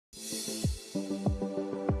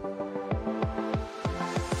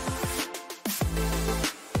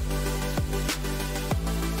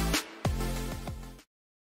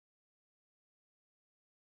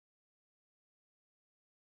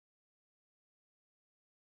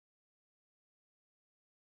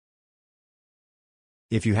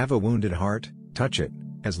If you have a wounded heart, touch it,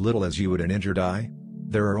 as little as you would an injured eye.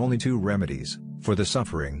 There are only two remedies for the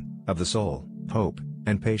suffering of the soul: hope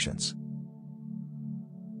and patience.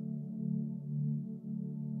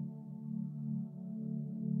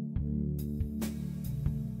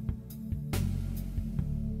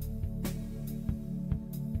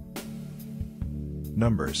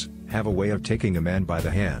 Numbers have a way of taking a man by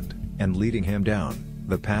the hand and leading him down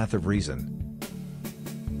the path of reason.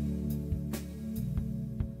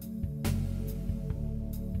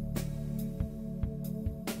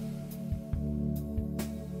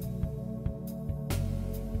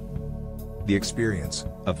 The experience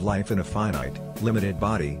of life in a finite, limited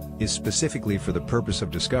body is specifically for the purpose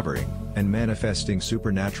of discovering and manifesting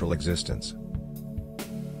supernatural existence.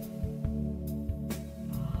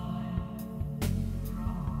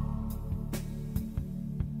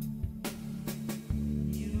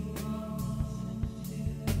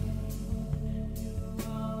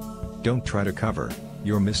 Don't try to cover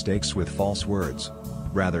your mistakes with false words.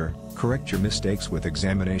 Rather, correct your mistakes with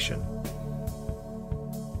examination.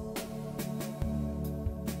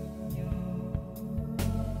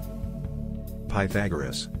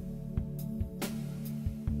 Pythagoras